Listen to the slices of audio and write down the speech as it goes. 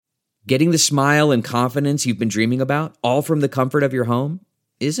Getting the smile and confidence you've been dreaming about, all from the comfort of your home,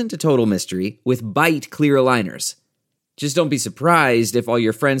 isn't a total mystery with Bite clear aligners. Just don't be surprised if all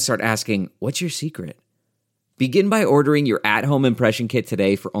your friends start asking, "What's your secret?" Begin by ordering your at-home impression kit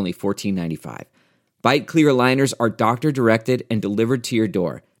today for only $14.95. Bite clear aligners are doctor-directed and delivered to your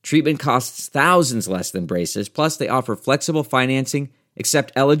door. Treatment costs thousands less than braces, plus they offer flexible financing,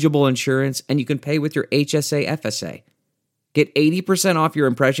 accept eligible insurance, and you can pay with your HSA FSA. Get 80% off your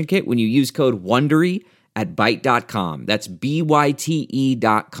impression kit when you use code WONDERY at Byte.com. That's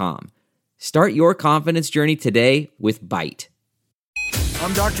BYTE.com. Start your confidence journey today with Byte.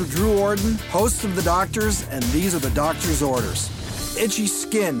 I'm Dr. Drew Ordon, host of The Doctors, and these are the doctor's orders. Itchy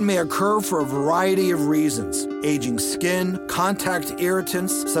skin may occur for a variety of reasons. Aging skin, contact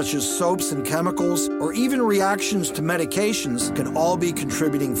irritants such as soaps and chemicals, or even reactions to medications can all be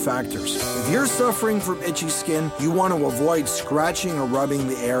contributing factors. If you're suffering from itchy skin, you want to avoid scratching or rubbing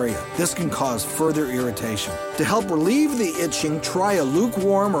the area. This can cause further irritation. To help relieve the itching, try a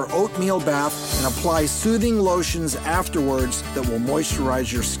lukewarm or oatmeal bath and apply soothing lotions afterwards that will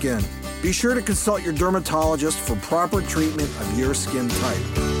moisturize your skin. Be sure to consult your dermatologist for proper treatment of your skin type.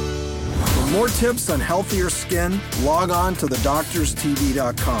 For more tips on healthier skin, log on to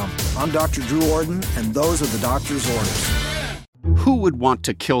thedoctorstv.com. I'm Dr. Drew Ordon, and those are the doctor's orders. Who would want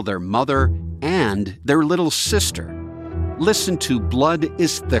to kill their mother and their little sister? Listen to Blood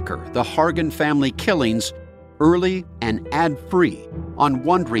is Thicker, the Hargan family killings, early and ad-free on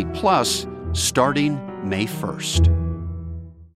Wondery Plus starting May 1st.